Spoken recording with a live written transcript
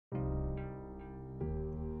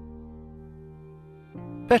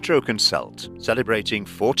Petroconsult, celebrating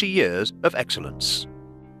 40 years of excellence.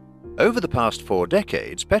 Over the past 4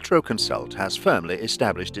 decades, Petroconsult has firmly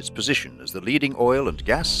established its position as the leading oil and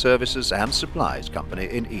gas services and supplies company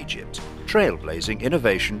in Egypt, trailblazing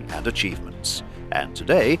innovation and achievements. And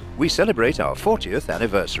today, we celebrate our 40th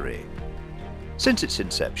anniversary. Since its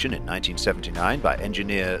inception in 1979 by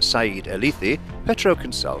engineer Said Elithi,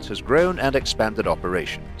 Petroconsult has grown and expanded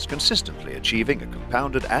operations, consistently achieving a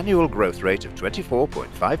compounded annual growth rate of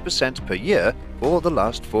 24.5% per year for the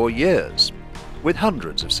last 4 years. With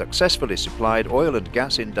hundreds of successfully supplied oil and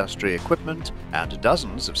gas industry equipment and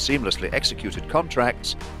dozens of seamlessly executed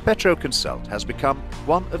contracts, Petroconsult has become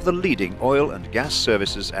one of the leading oil and gas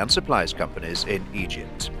services and supplies companies in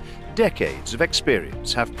Egypt. Decades of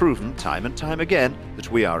experience have proven time and time again that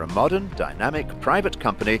we are a modern, dynamic, private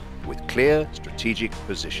company with clear strategic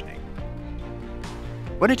positioning.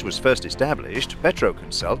 When it was first established,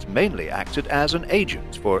 Petroconsult mainly acted as an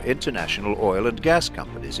agent for international oil and gas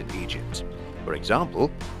companies in Egypt. For example,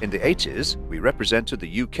 in the 80s, we represented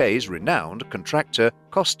the UK's renowned contractor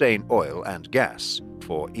Costain Oil and Gas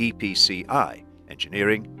for EPCI,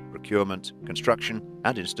 engineering, procurement, construction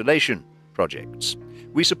and installation projects.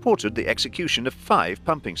 We supported the execution of 5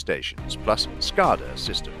 pumping stations plus SCADA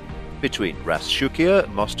system between Ras Shukia,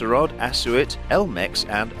 Mosterod, Asuit, El Mex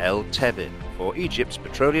and El Tebin for Egypt's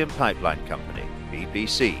Petroleum Pipeline Company,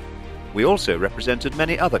 EPC. We also represented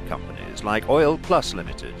many other companies like Oil Plus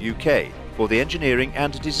Limited, UK, for the engineering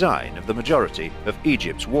and design of the majority of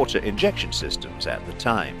Egypt's water injection systems at the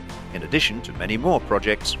time, in addition to many more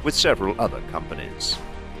projects with several other companies.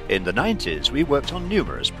 In the 90s, we worked on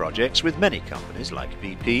numerous projects with many companies like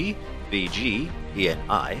BP, BG,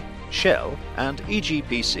 ENI, Shell and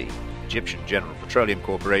EGPC, Egyptian General Petroleum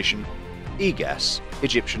Corporation, EGAS,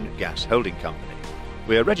 Egyptian Gas Holding Company.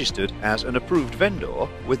 We are registered as an approved vendor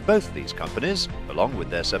with both these companies, along with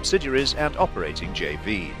their subsidiaries and operating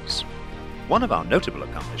JVs. One of our notable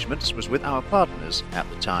accomplishments was with our partners at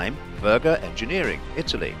the time, Verga Engineering,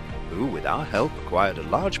 Italy, who with our help acquired a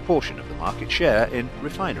large portion of the market share in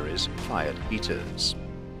refineries-fired heaters.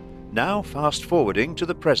 Now fast forwarding to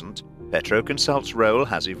the present, Petroconsult's role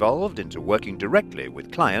has evolved into working directly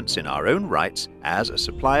with clients in our own rights as a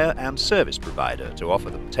supplier and service provider to offer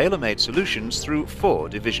them tailor-made solutions through 4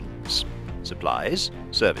 divisions: supplies,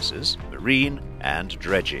 services, marine and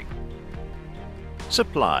dredging.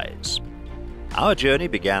 Supplies. Our journey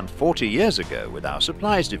began 40 years ago with our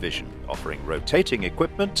supplies division, offering rotating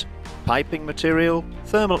equipment, piping material,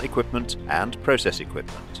 thermal equipment and process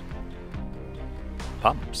equipment.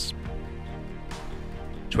 Pumps.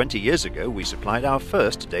 20 years ago we supplied our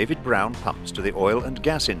first David Brown pumps to the oil and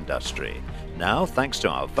gas industry. Now, thanks to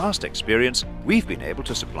our vast experience, we've been able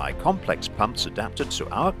to supply complex pumps adapted to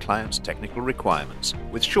our clients' technical requirements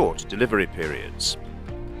with short delivery periods.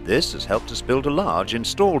 This has helped us build a large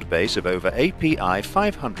installed base of over API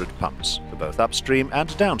 500 pumps for both upstream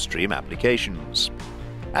and downstream applications.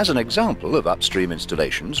 As an example of upstream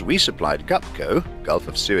installations, we supplied GUPCO, Gulf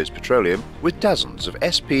of Suez Petroleum, with dozens of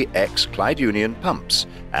SPX Clyde Union pumps,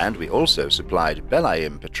 and we also supplied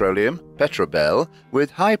Belayim Petroleum, Petrobel, with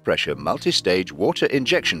high-pressure multi-stage water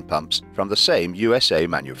injection pumps from the same USA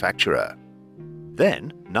manufacturer.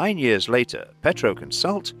 Then, 9 years later,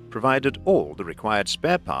 Petroconsult provided all the required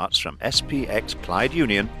spare parts from SPX Clyde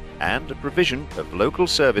Union and a provision of local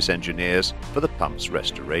service engineers for the pump's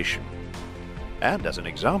restoration. And as an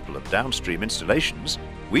example of downstream installations,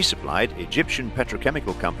 we supplied Egyptian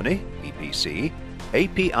Petrochemical Company, EPC,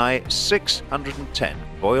 API 610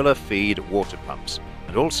 boiler feed water pumps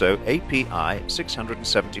and also API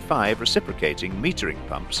 675 reciprocating metering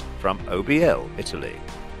pumps from OBL, Italy.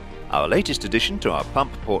 Our latest addition to our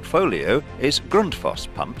pump portfolio is Grundfos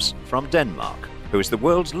Pumps from Denmark, who is the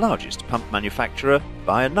world's largest pump manufacturer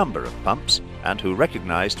by a number of pumps and who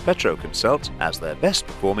recognized Petroconsult as their best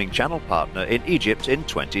performing channel partner in Egypt in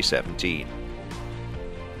 2017.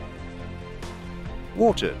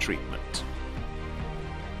 Water treatment.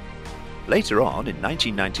 Later on, in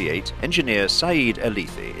 1998, engineer Said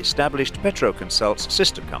Elithi established Petroconsult's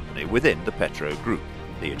sister company within the Petro Group,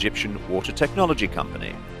 the Egyptian Water Technology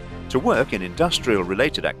Company, to work in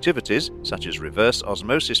industrial-related activities such as reverse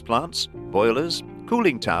osmosis plants, boilers,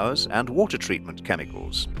 cooling towers and water treatment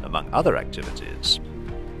chemicals, among other activities.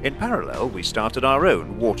 In parallel, we started our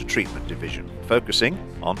own water treatment division, focusing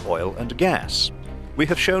on oil and gas. We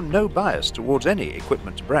have shown no bias towards any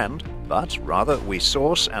equipment brand, but rather we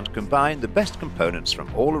source and combine the best components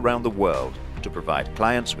from all around the world to provide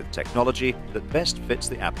clients with technology that best fits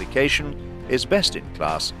the application, is best in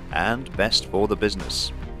class and best for the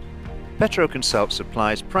business. Petroconsult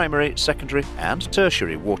supplies primary, secondary and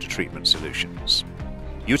tertiary water treatment solutions.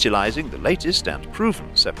 Utilizing the latest and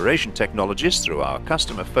proven separation technologies through our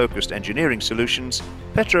customer-focused engineering solutions,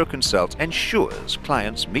 Petroconsult ensures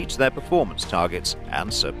clients meet their performance targets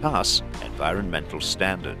and surpass environmental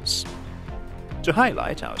standards. To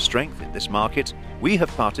highlight our strength in this market, we have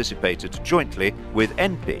participated jointly with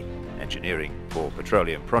NP, Engineering for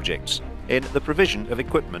Petroleum Projects, in the provision of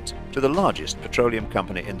equipment to the largest petroleum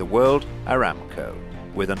company in the world, Aramco,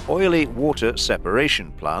 with an oily water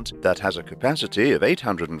separation plant that has a capacity of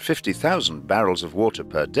 850,000 barrels of water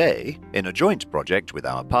per day in a joint project with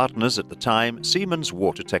our partners at the time, Siemens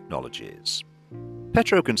Water Technologies.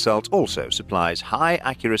 Petroconsult also supplies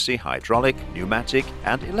high-accuracy hydraulic, pneumatic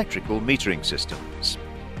and electrical metering systems.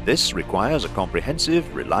 This requires a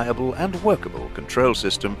comprehensive, reliable and workable control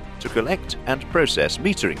system to collect and process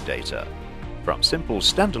metering data, from simple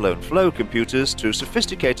standalone flow computers to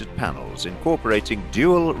sophisticated panels incorporating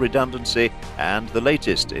dual redundancy and the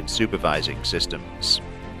latest in supervising systems.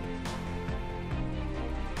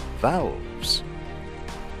 Valves.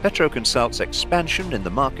 Petroconsult's expansion in the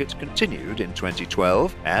market continued in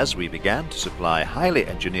 2012 as we began to supply highly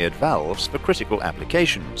engineered valves for critical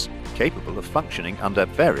applications, capable of functioning under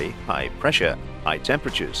very high pressure, high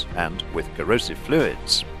temperatures and with corrosive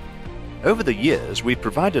fluids. Over the years, we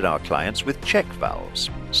provided our clients with check valves,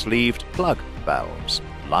 sleeved plug valves,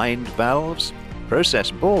 lined valves, process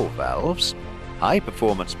ball valves,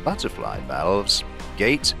 high-performance butterfly valves,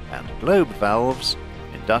 gate and globe valves,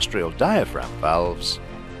 industrial diaphragm valves,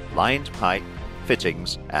 lined pipe,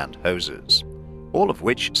 fittings and hoses, all of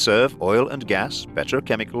which serve oil and gas,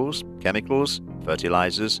 petrochemicals, chemicals,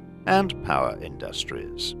 fertilizers and power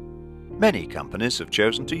industries. Many companies have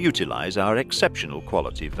chosen to utilize our exceptional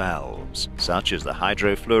quality valves, such as the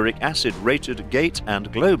hydrofluoric acid-rated gate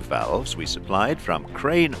and globe valves we supplied from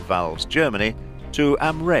Crane Valves Germany to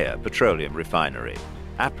Amrea Petroleum Refinery,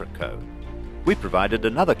 Apraco. We provided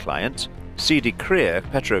another client, CD Creer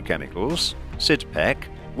Petrochemicals, Sidpec,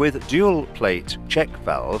 with dual-plate check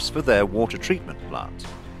valves for their water treatment plant,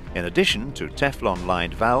 in addition to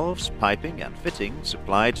Teflon-lined valves, piping and fitting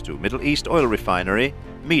supplied to Middle East oil refinery,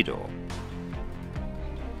 Midor.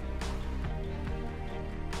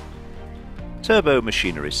 Turbo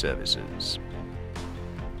Machinery Services.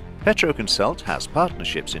 Petroconsult has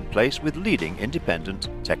partnerships in place with leading independent,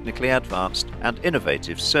 technically advanced and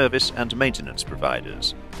innovative service and maintenance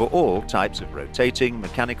providers for all types of rotating,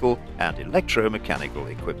 mechanical and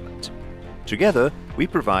electromechanical equipment. Together, we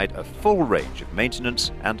provide a full range of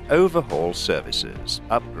maintenance and overhaul services,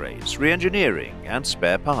 upgrades, re-engineering and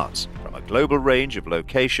spare parts from a global range of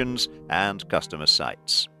locations and customer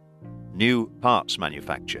sites. New parts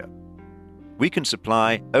manufacture. We can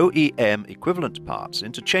supply OEM equivalent parts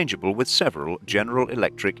interchangeable with several General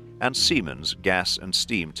Electric and Siemens gas and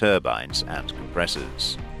steam turbines and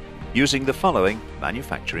compressors, using the following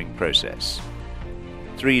manufacturing process: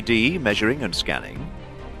 3D measuring and scanning,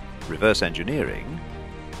 reverse engineering,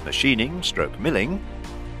 machining/milling,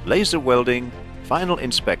 laser welding, final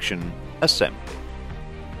inspection, assembly.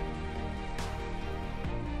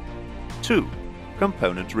 2.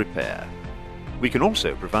 Component repair. We can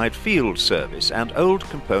also provide field service and old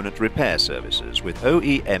component repair services with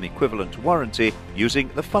OEM equivalent warranty using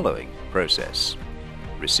the following process: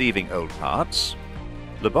 receiving old parts,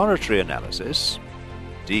 laboratory analysis,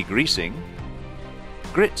 degreasing,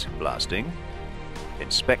 grit blasting,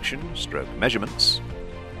 inspection/measurements,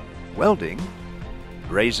 welding,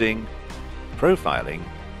 brazing, profiling,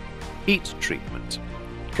 heat treatment,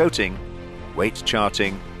 coating, weight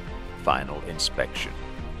charting, final inspection.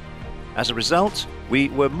 As a result, we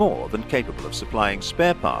were more than capable of supplying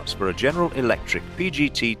spare parts for a General Electric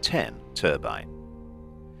PGT-10 turbine.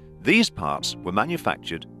 These parts were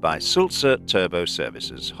manufactured by Sulzer Turbo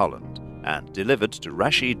Services Holland and delivered to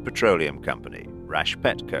Rashid Petroleum Company,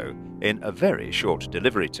 Rashpetco, in a very short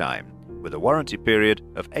delivery time, with a warranty period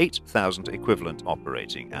of 8,000 equivalent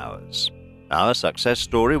operating hours. Our success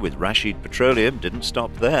story with Rashid Petroleum didn't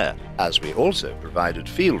stop there, as we also provided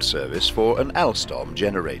field service for an Alstom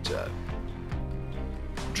generator.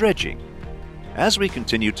 Dredging. As we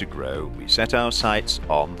continued to grow, we set our sights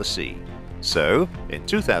on the sea. So, in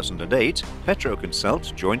 2008,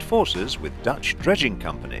 Petroconsult joined forces with Dutch Dredging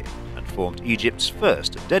Company and formed Egypt's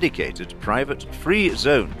first dedicated private free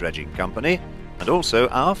zone dredging company and also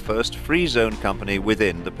our first free zone company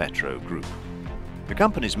within the Petro Group. The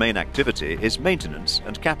company's main activity is maintenance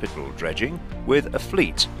and capital dredging with a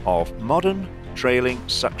fleet of modern trailing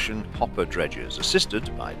suction hopper dredgers assisted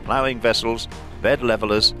by ploughing vessels, bed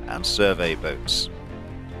levelers and survey boats.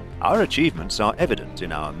 Our achievements are evident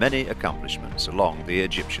in our many accomplishments along the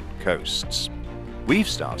Egyptian coasts. we've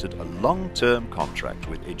started a long-term contract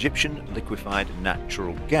with Egyptian Liquefied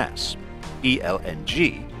Natural Gas,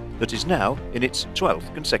 ELNG, that is now in its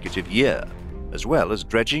 12th consecutive year, as well as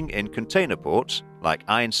dredging in container ports like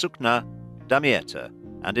Ain Sukna, Damietta,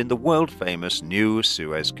 and in the world-famous new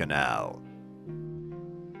Suez Canal.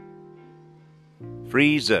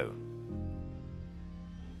 Freezone.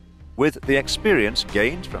 With the experience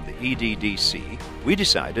gained from the EDDC, we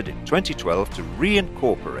decided in 2012 to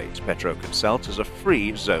reincorporate Petroconsult as a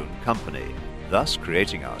free zone company, thus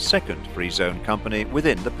creating our second free zone company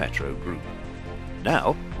within the Petro Group.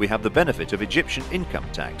 Now we have the benefit of Egyptian income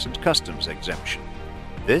tax and customs exemption.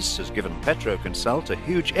 This has given Petroconsult a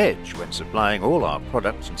huge edge when supplying all our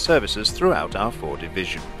products and services throughout our 4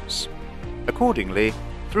 divisions. Accordingly,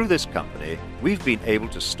 through this company, we've been able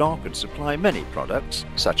to stock and supply many products,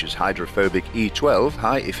 such as hydrophobic E12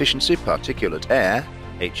 high-efficiency particulate air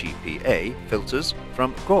 (HEPA) filters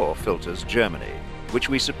from Gore Filters, Germany, which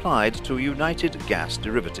we supplied to United Gas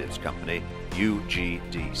Derivatives Company,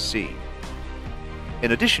 UGDC.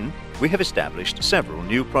 In addition, we have established several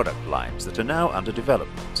new product lines that are now under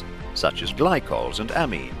development, such as glycols and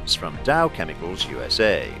amines from Dow Chemicals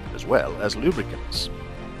USA, as well as lubricants.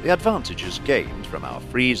 The advantages gained from our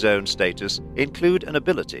free zone status include an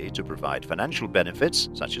ability to provide financial benefits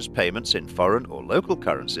such as payments in foreign or local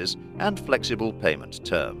currencies and flexible payment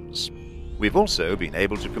terms. We've also been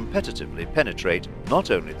able to competitively penetrate not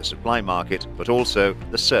only the supply market but also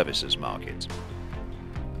the services market.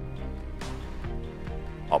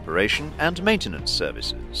 Operation and maintenance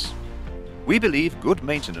services. We believe good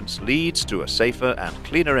maintenance leads to a safer and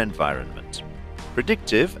cleaner environment.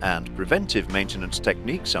 Predictive and preventive maintenance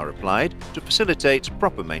techniques are applied to facilitate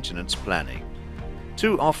proper maintenance planning.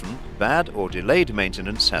 Too often, bad or delayed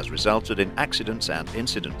maintenance has resulted in accidents and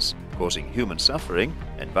incidents, causing human suffering,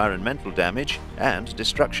 environmental damage, and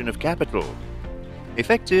destruction of capital.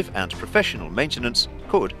 Effective and professional maintenance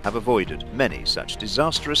could have avoided many such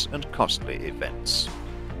disastrous and costly events.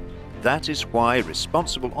 That is why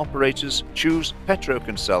responsible operators choose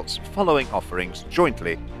Petroconsult's following offerings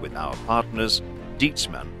jointly with our partners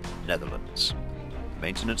Dietzman, Netherlands.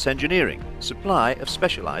 Maintenance engineering, supply of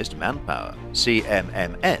specialized manpower,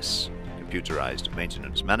 CMMS, computerized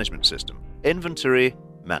maintenance management system, inventory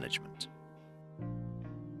management.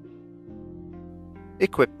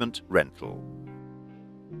 Equipment rental.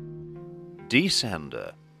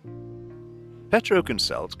 Desander.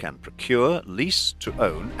 Petroconsult can procure, lease to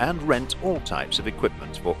own and rent all types of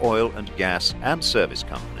equipment for oil and gas and service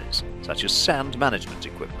companies, such as sand management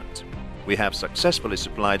equipment. We have successfully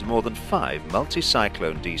supplied more than 5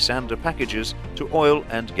 multi-cyclone desander packages to oil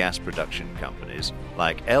and gas production companies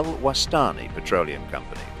like El Wastani Petroleum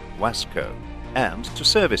Company, Wasco, and to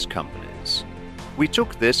service companies. We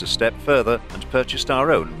took this a step further and purchased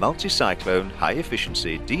our own multi-cyclone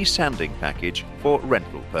high-efficiency desanding package for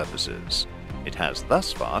rental purposes. It has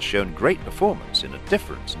thus far shown great performance in a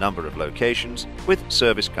different number of locations with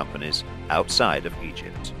service companies outside of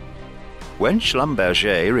Egypt. When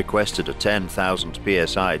Schlumberger requested a 10,000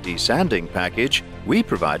 psi desanding package, we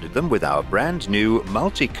provided them with our brand new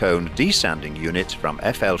multi-cone desanding unit from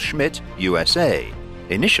FL Schmidt, USA,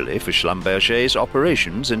 initially for Schlumberger's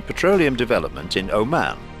operations in petroleum development in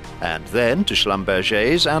Oman, and then to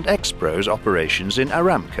Schlumberger's and Expro's operations in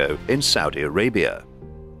Aramco in Saudi Arabia.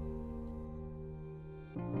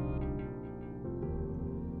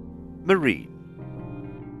 Marine.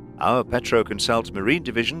 Our Petroconsult Marine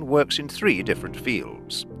division works in 3 different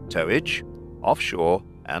fields: towage, offshore,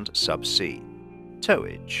 and subsea.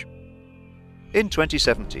 Towage. In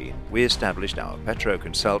 2017, we established our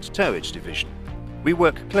Petroconsult Towage division. We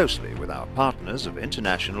work closely with our partners of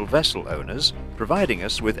international vessel owners, providing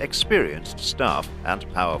us with experienced staff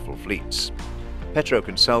and powerful fleets.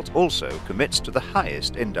 Petroconsult also commits to the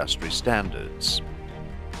highest industry standards.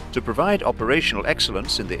 To provide operational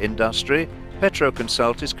excellence in the industry,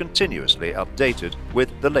 Petroconsult is continuously updated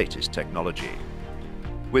with the latest technology.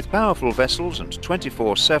 With powerful vessels and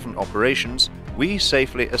 24/7 operations, we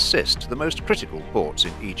safely assist the most critical ports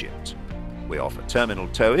in Egypt. We offer terminal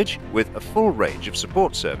towage with a full range of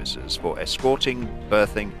support services for escorting,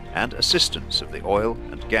 berthing, and assistance of the oil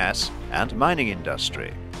and gas and mining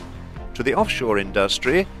industry. To the offshore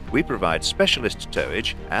industry, we provide specialist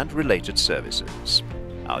towage and related services.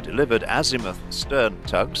 Our delivered azimuth stern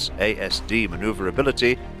tugs ASD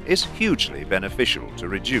maneuverability is hugely beneficial to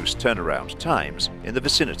reduce turnaround times in the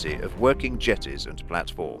vicinity of working jetties and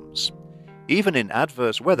platforms. Even in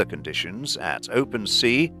adverse weather conditions at open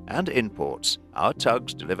sea and in ports, our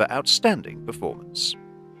tugs deliver outstanding performance.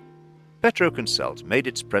 Petroconsult made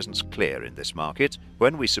its presence clear in this market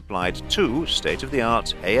when we supplied 2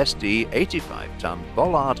 state-of-the-art ASD 85-ton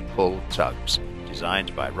bollard pull tugs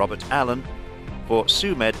designed by Robert Allen for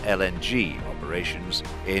Sumed LNG operations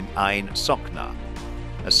in Ain Sokna,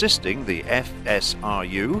 assisting the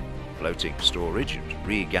FSRU, Floating Storage and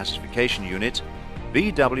Regasification Unit,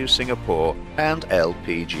 BW Singapore and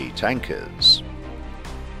LPG tankers.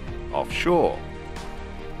 Offshore.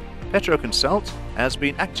 Petroconsult has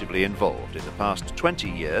been actively involved in the past 20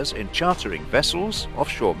 years in chartering vessels,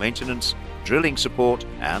 offshore maintenance, drilling support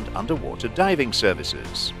and underwater diving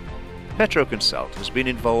services. Petroconsult has been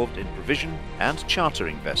involved in provision and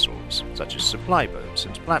chartering vessels such as supply boats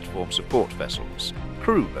and platform support vessels,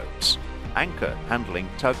 crew boats, anchor handling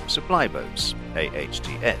tug supply boats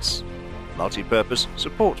AHTS, multi-purpose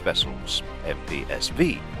support vessels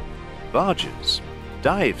MPSV, barges,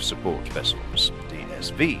 dive support vessels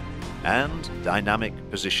DSV, and dynamic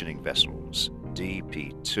positioning vessels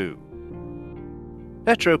DP2.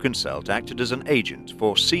 Petroconsult acted as an agent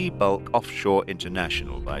for Sea Bulk Offshore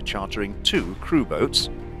International by chartering 2 crew boats,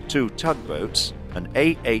 2 tugboats, an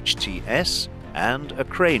AHTS and a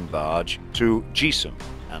crane barge to GSM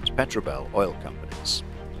and Petrobel oil companies.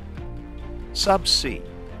 Subsea.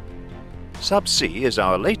 Subsea is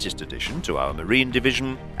our latest addition to our marine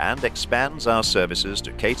division and expands our services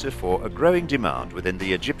to cater for a growing demand within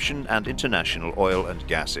the Egyptian and international oil and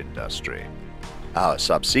gas industry. Our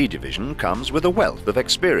Subsea division comes with a wealth of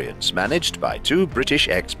experience managed by 2 British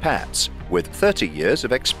expats with 30 years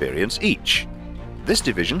of experience each. This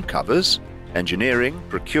division covers engineering,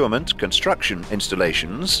 procurement, construction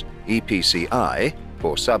installations, EPCI,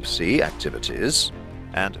 for subsea activities,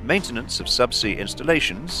 and maintenance of subsea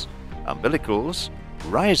installations, umbilicals,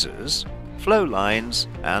 risers, flow lines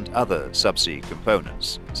and other subsea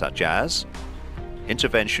components such as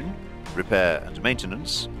intervention, repair and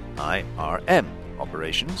maintenance, IRM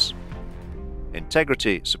operations,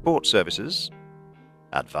 integrity support services,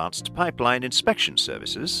 advanced pipeline inspection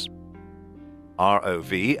services,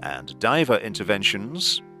 ROV and diver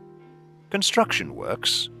interventions, construction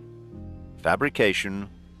works, fabrication,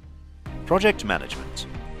 project management,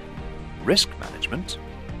 risk management,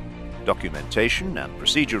 documentation and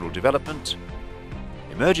procedural development,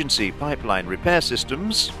 emergency pipeline repair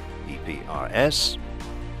systems, EPRS,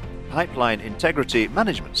 pipeline integrity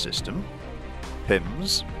management system,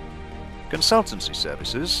 PIMS, consultancy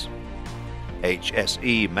services,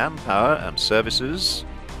 HSE manpower and services,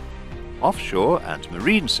 offshore and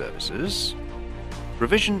marine services,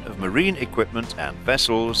 provision of marine equipment and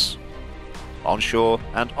vessels, onshore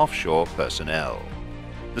and offshore personnel.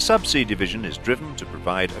 The Subsea division is driven to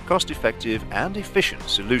provide a cost-effective and efficient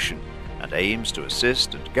solution and aims to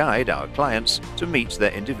assist and guide our clients to meet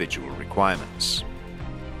their individual requirements.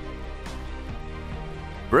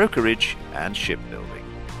 Brokerage and shipbuilding.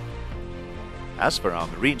 As for our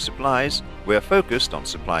marine supplies, we are focused on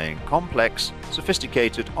supplying complex,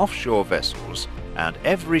 sophisticated offshore vessels, and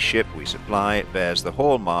every ship we supply bears the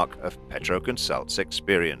hallmark of Petroconsult's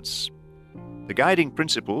experience. The guiding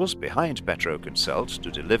principles behind Petroconsult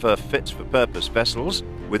to deliver fit-for-purpose vessels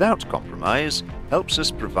without compromise helps us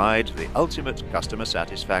provide the ultimate customer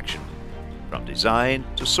satisfaction, from design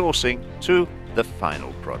to sourcing to the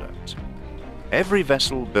final product. Every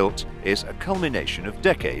vessel built is a culmination of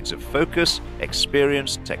decades of focus,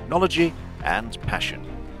 experience, technology, and passion.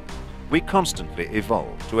 We constantly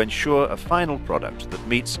evolve to ensure a final product that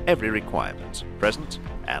meets every requirement, present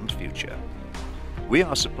and future. We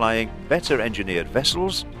are supplying better engineered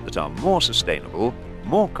vessels that are more sustainable,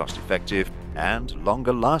 more cost-effective, and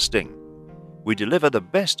longer lasting. We deliver the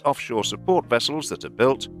best offshore support vessels that are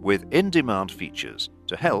built with in-demand features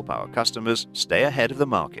to help our customers stay ahead of the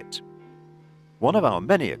market. One of our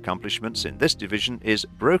many accomplishments in this division is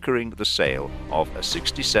brokering the sale of a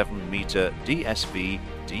 67-meter DSV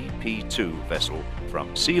DP2 vessel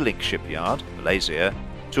from Sea-Link Shipyard, Malaysia,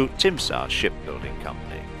 to Timsar Shipbuilding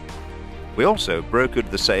Company. We also brokered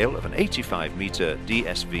the sale of an 85-meter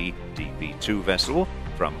DSV DP2 vessel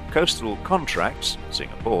from Coastal Contracts,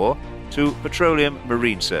 Singapore, to Petroleum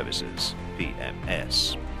Marine Services,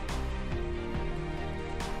 PMS.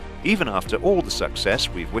 Even after all the success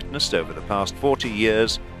we've witnessed over the past 40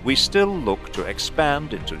 years, we still look to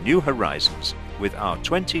expand into new horizons with our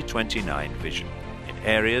 2029 vision in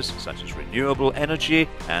areas such as renewable energy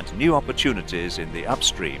and new opportunities in the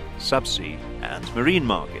upstream, subsea and marine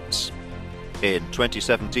markets. In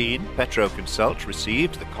 2017, Petroconsult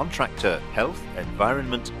received the Contractor Health,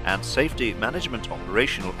 Environment and Safety Management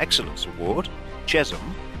Operational Excellence Award,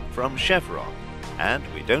 CHESM, from Chevron, and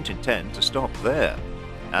we don't intend to stop there.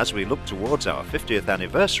 As we look towards our 50th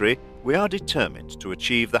anniversary, We are determined to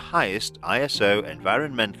achieve the highest ISO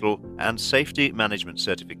environmental and safety management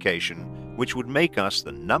certification, which would make us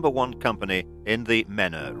the #1 company in the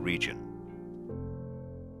MENA region.